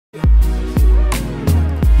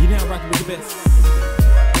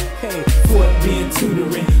Hey, Fort being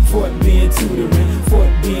tutoring, Fort being tutoring, Fort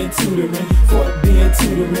being tutoring, Fort being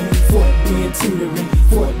tutoring, Fort being tutoring,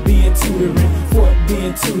 Fort being tutoring, Fort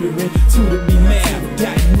being tutoring,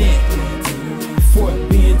 tutormemath.net. Fort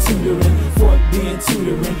being tutoring, Fort being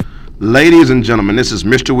tutoring. Ladies and gentlemen, this is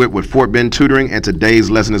Mr. Witt with Fort Bend Tutoring, and today's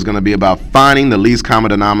lesson is going to be about finding the least common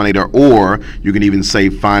denominator, or you can even say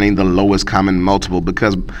finding the lowest common multiple,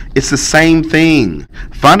 because it's the same thing.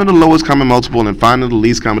 Finding the lowest common multiple and finding the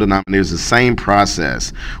least common denominator is the same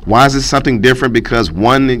process. Why is it something different? Because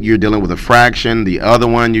one, you're dealing with a fraction, the other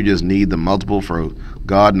one, you just need the multiple for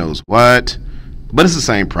God knows what, but it's the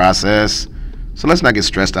same process. So let's not get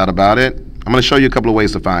stressed out about it. I'm going to show you a couple of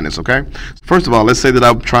ways to find this, okay? First of all, let's say that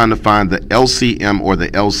I'm trying to find the LCM or the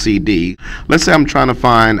LCD. Let's say I'm trying to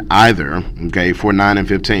find either, okay, for 9 and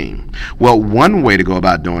 15. Well, one way to go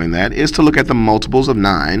about doing that is to look at the multiples of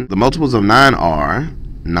 9. The multiples of 9 are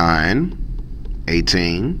 9,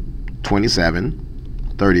 18,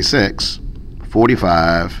 27, 36,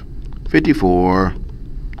 45, 54.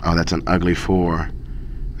 Oh, that's an ugly 4.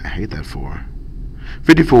 I hate that 4.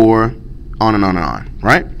 54, on and on and on,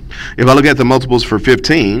 right? If I look at the multiples for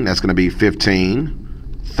 15, that's going to be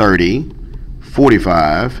 15, 30,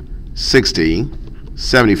 45, 60,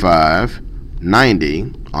 75,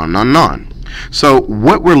 90, on and on. So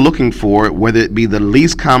what we're looking for, whether it be the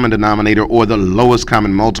least common denominator or the lowest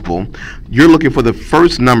common multiple, you're looking for the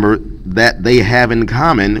first number that they have in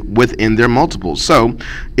common within their multiples. So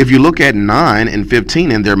if you look at 9 and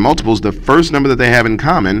 15 and their multiples, the first number that they have in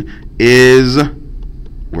common is,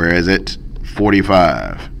 where is it?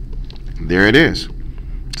 45. There it is.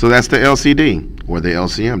 So that's the LCD or the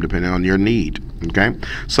LCM, depending on your need. Okay,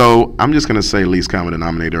 so I'm just going to say least common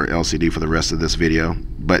denominator or LCD for the rest of this video,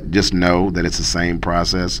 but just know that it's the same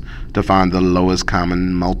process to find the lowest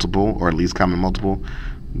common multiple or least common multiple.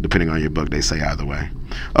 Depending on your book, they say either way.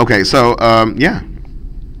 Okay, so yeah,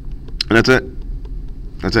 that's it.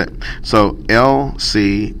 That's it. So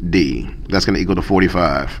LCD, that's going to equal to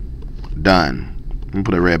 45. Done. I'm going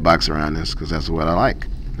to put a red box around this because that's what I like.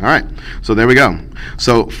 All right, so there we go.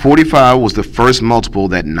 So 45 was the first multiple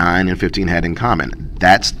that 9 and 15 had in common.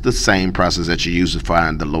 That's the same process that you use to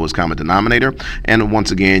find the lowest common denominator. And once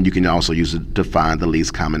again, you can also use it to find the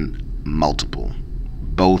least common multiple.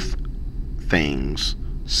 Both things,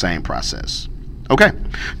 same process. Okay,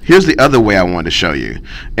 here's the other way I wanted to show you.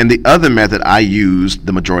 And the other method I use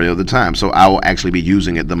the majority of the time. So I will actually be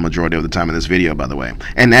using it the majority of the time in this video, by the way.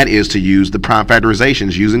 And that is to use the prime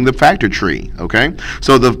factorizations using the factor tree, okay?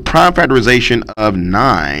 So the prime factorization of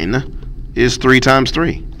 9 is 3 times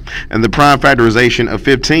 3. And the prime factorization of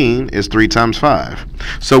 15 is 3 times 5.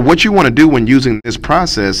 So what you want to do when using this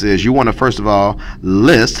process is you want to first of all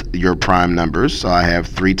list your prime numbers. So I have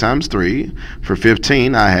 3 times 3. For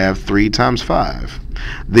 15, I have 3 times 5.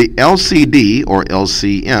 The LCD or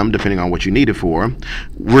LCM, depending on what you need it for,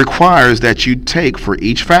 requires that you take for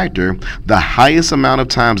each factor the highest amount of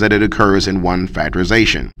times that it occurs in one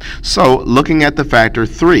factorization. So looking at the factor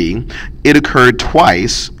 3, it occurred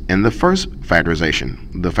twice in the first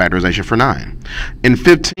factorization, the factorization for 9. In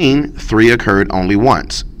 15, 3 occurred only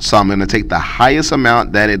once. So I'm going to take the highest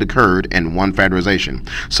amount that it occurred in one factorization.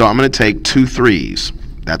 So I'm going to take 2 3s.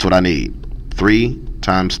 That's what I need. 3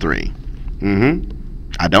 times 3.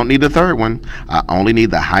 I don't need the third one. I only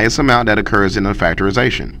need the highest amount that occurs in a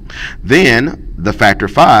factorization. Then the factor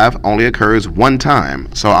 5 only occurs one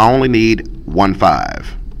time. So I only need 1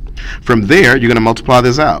 5. From there, you're going to multiply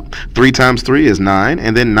this out. 3 times 3 is 9,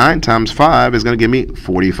 and then 9 times 5 is going to give me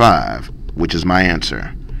 45, which is my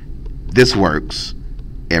answer. This works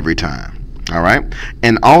every time. All right?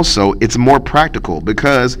 And also, it's more practical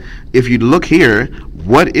because if you look here,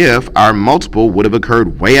 what if our multiple would have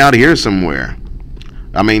occurred way out here somewhere?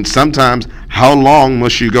 I mean, sometimes, how long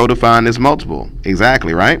must you go to find this multiple?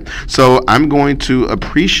 Exactly, right? So I'm going to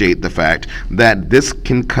appreciate the fact that this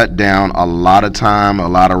can cut down a lot of time, a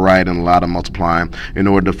lot of writing, a lot of multiplying in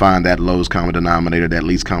order to find that lowest common denominator, that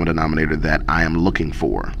least common denominator that I am looking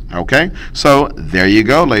for. Okay? So there you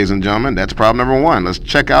go, ladies and gentlemen. That's problem number 1. Let's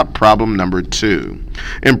check out problem number 2.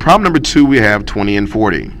 In problem number 2, we have 20 and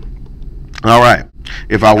 40. All right.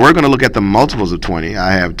 If I were going to look at the multiples of 20,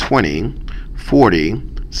 I have 20, 40,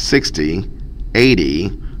 60, 80,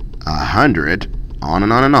 100, on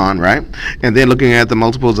and on and on, right? And then looking at the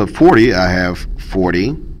multiples of 40, I have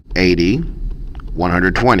 40, 80,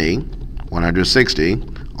 120, 160,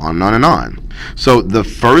 on and on and on. So the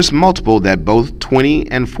first multiple that both 20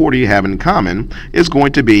 and 40 have in common is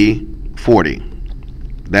going to be 40.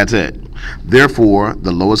 That's it. Therefore,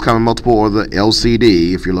 the lowest common multiple, or the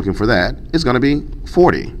LCD, if you're looking for that, is going to be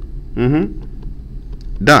 40.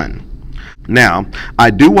 Done. Now, I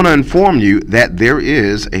do want to inform you that there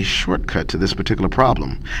is a shortcut to this particular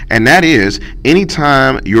problem, and that is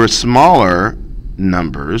anytime your smaller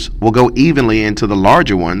numbers will go evenly into the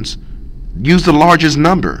larger ones, use the largest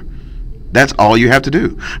number. That's all you have to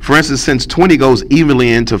do. For instance, since 20 goes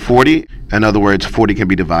evenly into 40, in other words, 40 can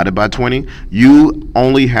be divided by 20, you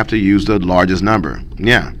only have to use the largest number.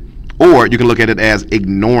 Yeah. Or you can look at it as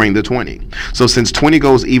ignoring the 20. So since 20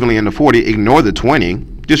 goes evenly into 40, ignore the 20,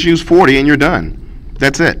 just use 40 and you're done.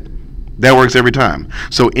 That's it. That works every time.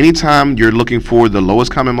 So anytime you're looking for the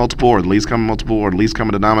lowest common multiple or the least common multiple or the least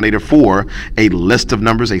common denominator for a list of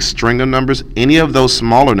numbers, a string of numbers, any of those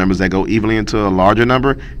smaller numbers that go evenly into a larger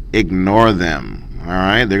number, ignore them. All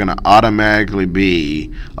right? They're going to automatically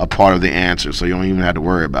be a part of the answer, so you don't even have to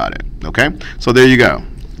worry about it. Okay? So there you go.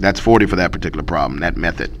 That's 40 for that particular problem, that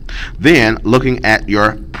method. Then, looking at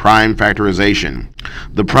your prime factorization.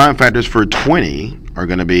 The prime factors for 20 are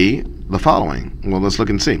going to be the following. Well, let's look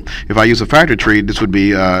and see. If I use a factor tree, this would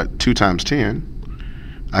be 2 times 10.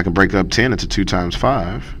 I can break up 10 into 2 times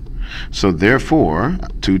 5. So therefore,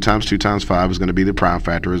 2 times 2 times 5 is going to be the prime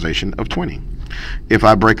factorization of 20. If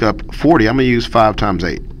I break up 40, I'm going to use 5 times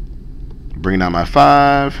 8. Bring down my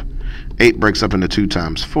 5. 8 breaks up into 2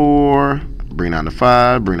 times 4. Bring down the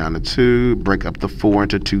 5, bring down the 2, break up the 4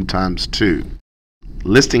 into 2 times 2.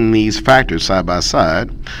 Listing these factors side by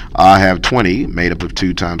side, I have 20 made up of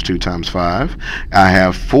 2 times 2 times 5. I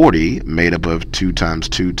have 40 made up of 2 times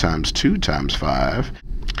 2 times 2 times 5.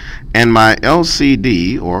 And my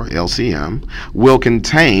LCD, or LCM, will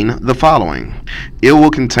contain the following. It will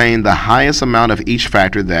contain the highest amount of each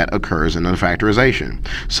factor that occurs in the factorization.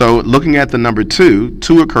 So looking at the number 2,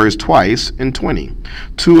 2 occurs twice in 20.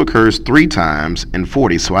 2 occurs 3 times in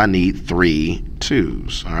 40, so I need 3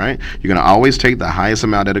 2's. All right? You're going to always take the highest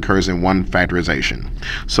amount that occurs in one factorization.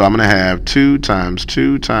 So I'm going to have 2 times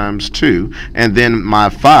 2 times 2, and then my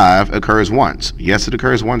 5 occurs once. Yes, it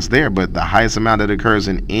occurs once there, but the highest amount that occurs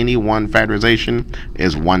in any one factorization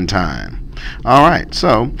is 1 time. All right,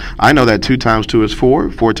 so I know that 2 times 2 is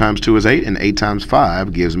 4, 4 times 2 is 8, and 8 times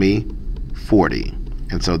 5 gives me 40.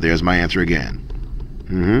 And so there's my answer again.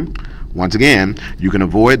 Once again, you can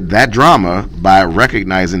avoid that drama by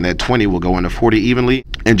recognizing that 20 will go into 40 evenly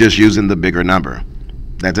and just using the bigger number.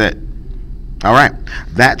 That's it. All right,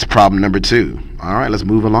 that's problem number 2. All right, let's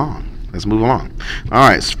move along. Let's move along. All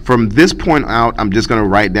right, so from this point out, I'm just going to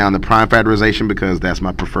write down the prime factorization because that's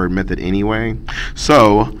my preferred method anyway.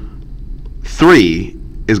 So 3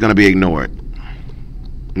 is going to be ignored.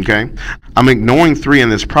 Okay, I'm ignoring 3 in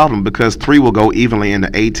this problem because 3 will go evenly into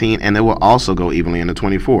 18 and it will also go evenly into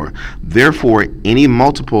 24. Therefore, any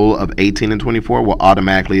multiple of 18 and 24 will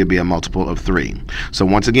automatically be a multiple of 3. So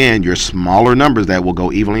once again, your smaller numbers that will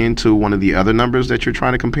go evenly into one of the other numbers that you're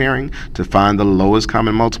trying to comparing to find the lowest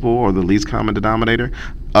common multiple or the least common denominator,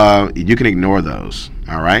 you can ignore those.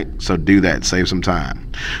 All right, so do that, save some time.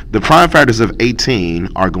 The prime factors of 18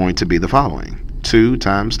 are going to be the following: 2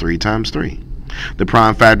 times 3 times 3. The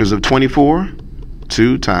prime factors of 24,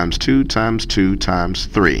 2 times 2 times 2 times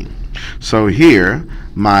 3. So here,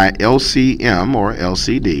 my LCM or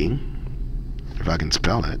LCD, if I can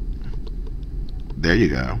spell it, there you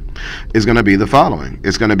go, is going to be the following.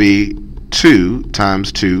 It's going to be 2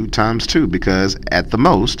 times 2 times 2 because at the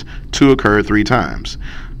most, 2 occur 3 times.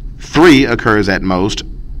 3 occurs at most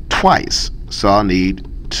twice, so I'll need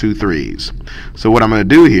 2 3's. So what I'm going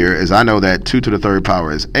to do here is I know that 2 to the 3rd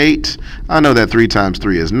power is 8. I know that 3 times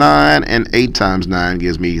 3 is 9, and 8 times 9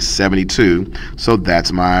 gives me 72. So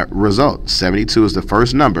that's my result. 72 is the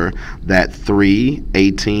first number that 3,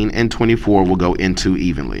 18, and 24 will go into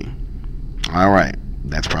evenly. All right,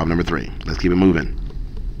 that's problem number 3. Let's keep it moving.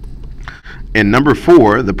 In number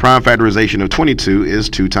 4, the prime factorization of 22 is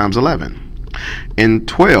 2 times 11. In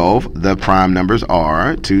 12, the prime numbers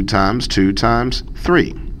are 2 times 2 times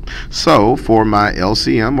 3. So for my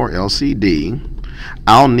LCM or LCD,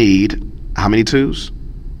 I'll need how many 2's?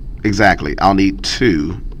 Exactly, I'll need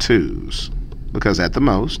 2 2's because at the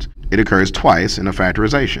most, it occurs twice in a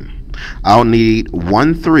factorization. I'll need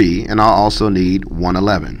 1 3 and I'll also need 1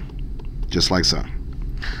 11, just like so.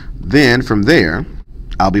 Then from there,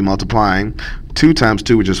 I'll be multiplying 2 times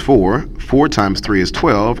 2, which is 4, 4 times 3 is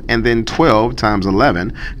 12, and then 12 times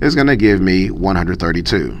 11 is going to give me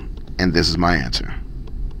 132. And this is my answer.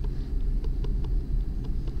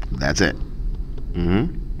 That's it.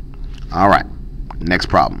 All right, next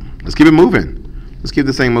problem. Let's keep it moving. Let's keep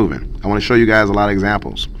this thing moving. I want to show you guys a lot of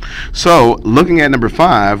examples. So looking at number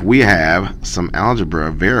 5, we have some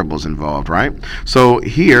algebra variables involved, right? So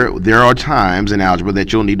here, there are times in algebra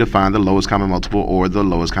that you'll need to find the lowest common multiple or the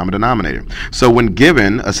lowest common denominator. So when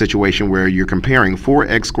given a situation where you're comparing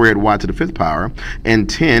 4x squared y to the 5th power and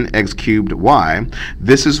 10x cubed y,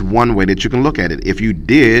 this is one way that you can look at it. If you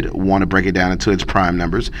did want to break it down into its prime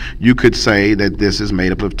numbers, you could say that this is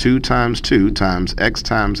made up of 2 times 2 times x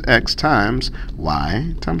times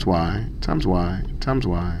y times y times y times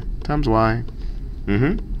y times y.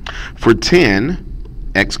 For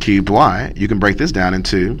 10 x cubed y, you can break this down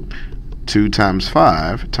into 2 times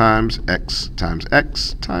 5 times x times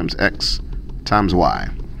x times x times y.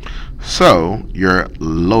 So your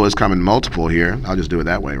lowest common multiple here, I'll just do it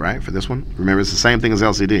that way, right, for this one. Remember, it's the same thing as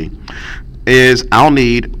LCD, is I'll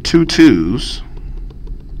need 2 2's,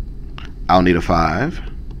 I'll need a 5.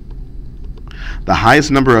 The highest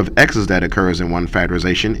number of x's that occurs in one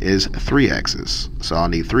factorization is 3 x's. So I'll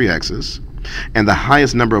need 3 x's. And the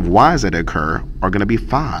highest number of y's that occur are going to be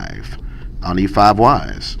 5. I'll need 5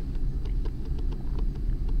 y's.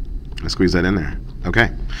 Let's squeeze that in there. Okay.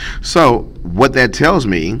 So what that tells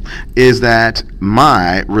me is that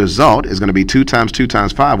my result is going to be 2 times 2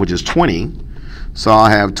 times 5, which is 20. So I'll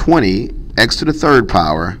have 20 x to the 3rd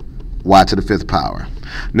power, y to the 5th power.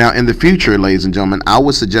 Now, in the future, ladies and gentlemen, I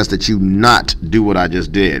would suggest that you not do what I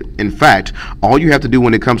just did. In fact, all you have to do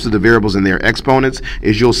when it comes to the variables and their exponents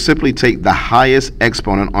is you'll simply take the highest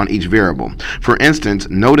exponent on each variable. For instance,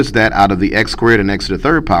 notice that out of the x squared and x to the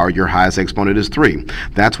 3rd power, your highest exponent is 3.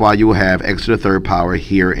 That's why you will have x to the 3rd power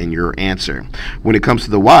here in your answer. When it comes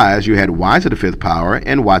to the y's, you had y to the 5th power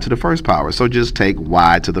and y to the 1st power. So just take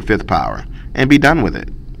y to the 5th power and be done with it.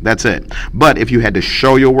 That's it. But if you had to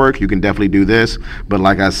show your work, you can definitely do this. But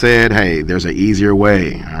like I said, hey, there's an easier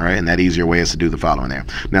way, all right? And that easier way is to do the following there.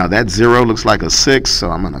 Now, that 0 looks like a 6, so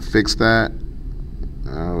I'm going to fix that.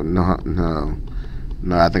 Oh,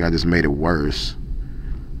 no, I think I just made it worse.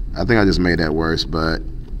 I think I just made that worse, but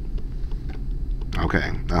okay.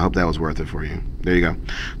 I hope that was worth it for you. There you go.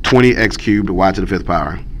 20x cubed y to the 5th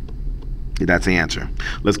power. That's the answer.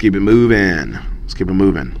 Let's keep it moving. Let's keep it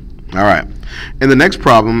moving. All right. In the next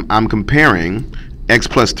problem, I'm comparing x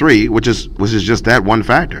plus 3, which is just that one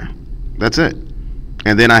factor. That's it.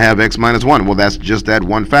 And then I have x minus 1. Well, that's just that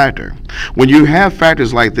one factor. When you have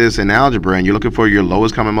factors like this in algebra and you're looking for your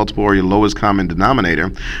lowest common multiple or your lowest common denominator,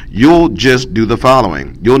 you'll just do the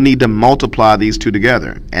following. You'll need to multiply these two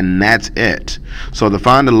together, and that's it. So to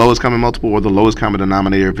find the lowest common multiple or the lowest common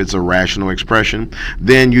denominator, if it's a rational expression,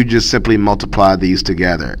 then you just simply multiply these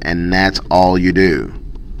together, and that's all you do.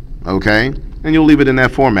 Okay? And you'll leave it in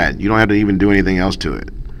that format. You don't have to even do anything else to it.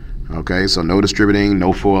 Okay? So no distributing,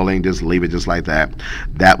 no foiling, just leave it just like that.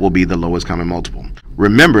 That will be the lowest common multiple.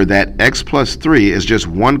 Remember that x plus 3 is just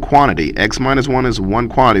one quantity. X minus 1 is one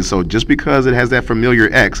quantity. So just because it has that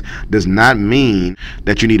familiar x does not mean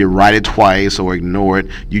that you need to write it twice or ignore it.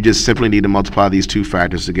 You just simply need to multiply these two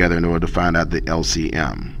factors together in order to find out the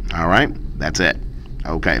LCM. All right? That's it.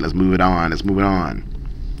 Okay, let's move it on. Let's move it on.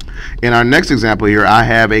 In our next example here, I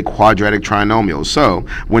have a quadratic trinomial. So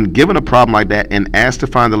when given a problem like that and asked to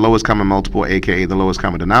find the lowest common multiple, aka the lowest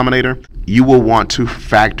common denominator, you will want to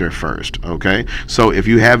factor first. Okay? So if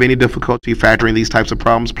you have any difficulty factoring these types of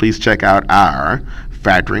problems, please check out our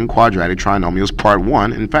Factoring Quadratic Trinomials Part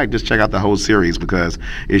 1. In fact, just check out the whole series because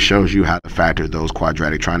it shows you how to factor those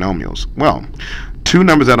quadratic trinomials. Well, two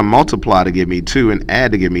numbers that are multiply to give me 2 and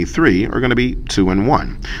add to give me 3 are going to be 2 and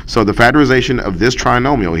 1. So the factorization of this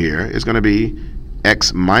trinomial here is going to be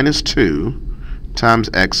x minus 2 times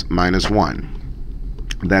x minus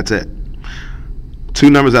 1. That's it. Two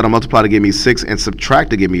numbers that are multiply to give me 6 and subtract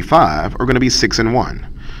to give me 5 are going to be 6 and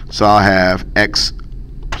 1. So I'll have x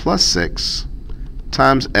plus 6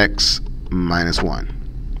 times x minus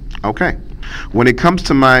 1. Okay. When it comes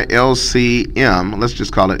to my LCM, let's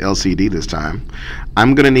just call it LCD this time,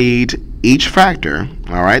 I'm going to need each factor,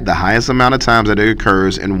 all right, the highest amount of times that it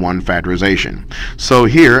occurs in one factorization. So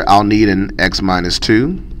here I'll need an x minus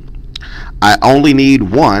 2. I only need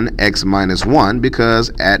one x minus 1 because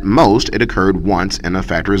at most it occurred once in a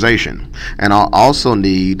factorization. And I'll also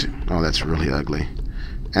need, oh, that's really ugly.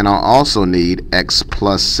 And I'll also need x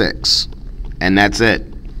plus 6. And that's it.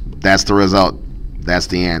 That's the result. That's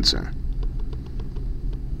the answer.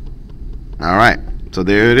 All right, so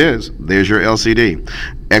there it is. There's your LCD.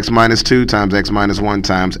 X minus 2 times x minus 1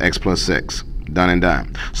 times x plus 6. Done and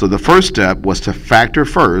done. So the first step was to factor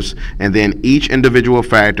first, and then each individual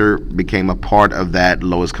factor became a part of that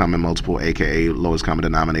lowest common multiple, aka lowest common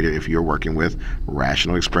denominator, if you're working with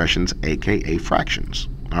rational expressions, aka fractions.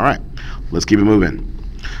 All right, let's keep it moving.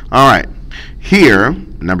 All right, Here,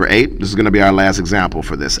 number 8, this is going to be our last example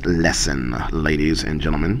for this lesson, ladies and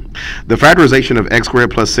gentlemen. The factorization of x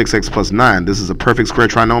squared plus 6x plus 9, this is a perfect square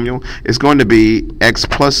trinomial, is going to be x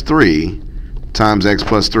plus 3 times x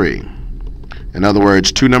plus 3. In other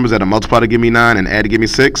words, two numbers that are multiplied to give me 9 and add to give me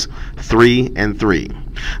 6, 3 and 3.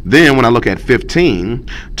 Then when I look at 15,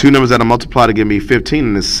 two numbers that are multiplied to give me 15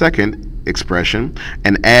 in the second expression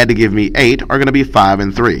and add to give me 8 are going to be 5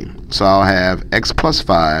 and 3. So I'll have x plus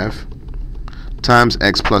 5 times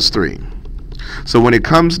x plus 3. So when it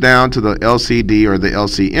comes down to the LCD or the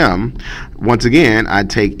LCM, once again, I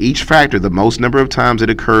take each factor the most number of times it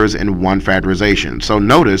occurs in one factorization. So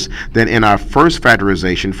notice that in our first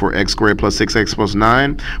factorization for x squared plus 6x plus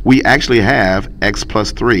 9, we actually have x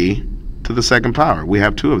plus 3 to the second power. We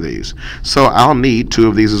have 2 of these. So I'll need 2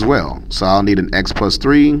 of these as well. So I'll need an x plus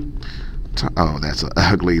 3. Oh, that's an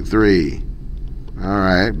ugly 3. All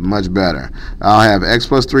right, much better. I'll have x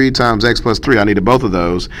plus 3 times x plus 3. I needed both of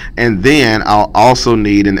those. And then I'll also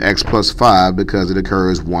need an x plus 5 because it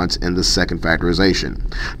occurs once in the second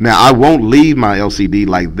factorization. Now, I won't leave my LCD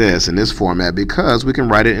like this in this format because we can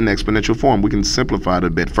write it in exponential form. We can simplify it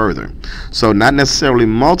a bit further. So not necessarily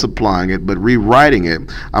multiplying it, but rewriting it.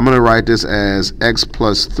 I'm going to write this as x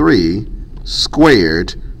plus 3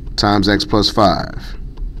 squared times x plus 5.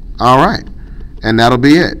 All right. And that'll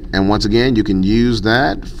be it. And once again, you can use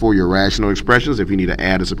that for your rational expressions if you need to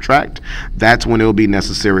add or subtract. That's when it'll be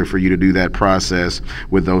necessary for you to do that process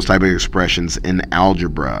with those type of expressions in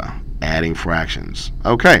algebra, adding fractions.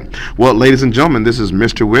 Okay. Well, ladies and gentlemen, this is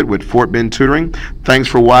Mr. Witt with Fort Bend Tutoring. Thanks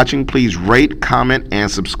for watching. Please rate, comment, and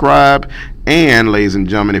subscribe. And ladies and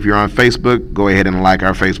gentlemen, if you're on Facebook, go ahead and like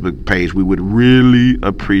our Facebook page. We would really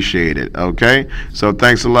appreciate it. Okay? So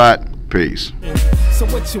thanks a lot. Peace. So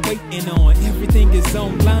what you waiting on? Everything is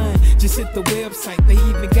online. Just hit the website. They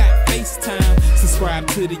even got FaceTime. Subscribe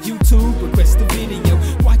to the YouTube. Request the video.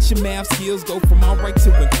 Watch your math skills go from alright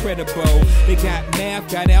to incredible. They got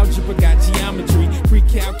math, got algebra, got geometry.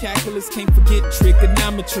 Pre-cal calculus, can't forget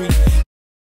trigonometry.